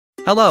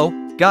Hello,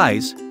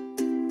 guys.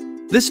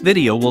 This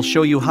video will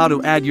show you how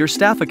to add your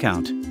staff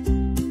account.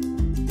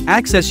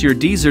 Access your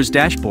DSers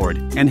dashboard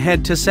and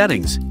head to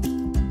Settings.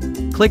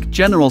 Click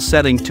General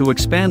Setting to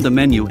expand the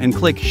menu and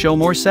click Show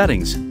More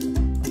Settings.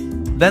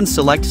 Then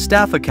select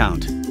Staff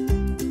Account.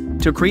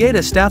 To create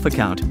a staff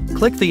account,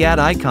 click the Add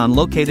icon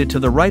located to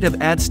the right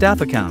of Add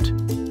Staff Account.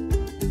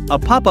 A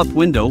pop-up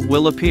window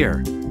will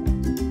appear.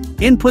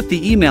 Input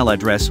the email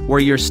address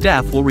where your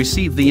staff will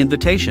receive the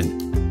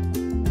invitation.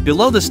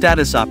 Below the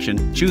status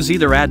option, choose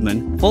either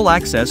admin, full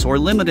access or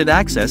limited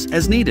access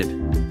as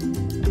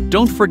needed.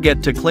 Don't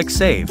forget to click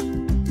Save.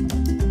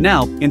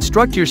 Now,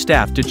 instruct your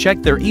staff to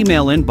check their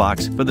email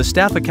inbox for the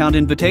staff account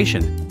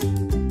invitation.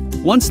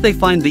 Once they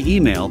find the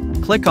email,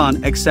 click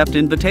on Accept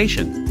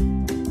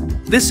Invitation.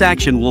 This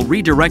action will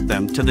redirect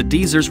them to the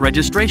DSers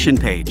registration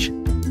page.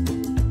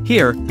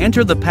 Here,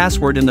 enter the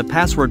password in the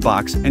password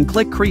box and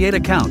click Create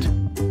Account.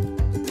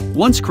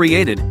 Once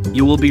created,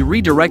 you will be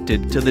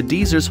redirected to the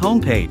DSers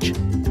homepage.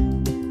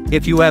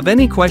 If you have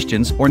any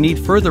questions or need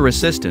further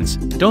assistance,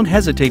 don't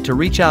hesitate to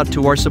reach out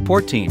to our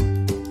support team.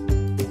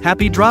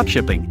 Happy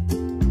dropshipping!